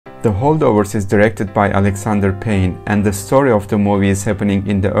The Holdovers is directed by Alexander Payne, and the story of the movie is happening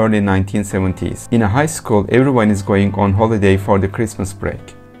in the early 1970s. In a high school, everyone is going on holiday for the Christmas break.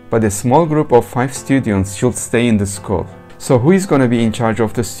 But a small group of 5 students should stay in the school. So who is going to be in charge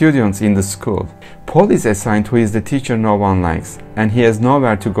of the students in the school? Paul is assigned, who is the teacher no one likes, and he has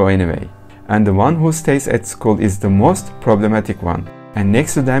nowhere to go anyway. And the one who stays at school is the most problematic one. And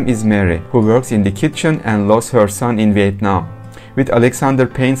next to them is Mary, who works in the kitchen and lost her son in Vietnam. With Alexander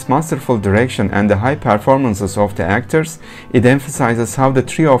Payne's masterful direction and the high performances of the actors, it emphasizes how the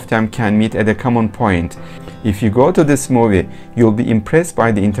three of them can meet at a common point. If you go to this movie, you'll be impressed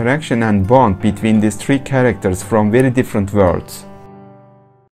by the interaction and bond between these 3 characters from very different worlds.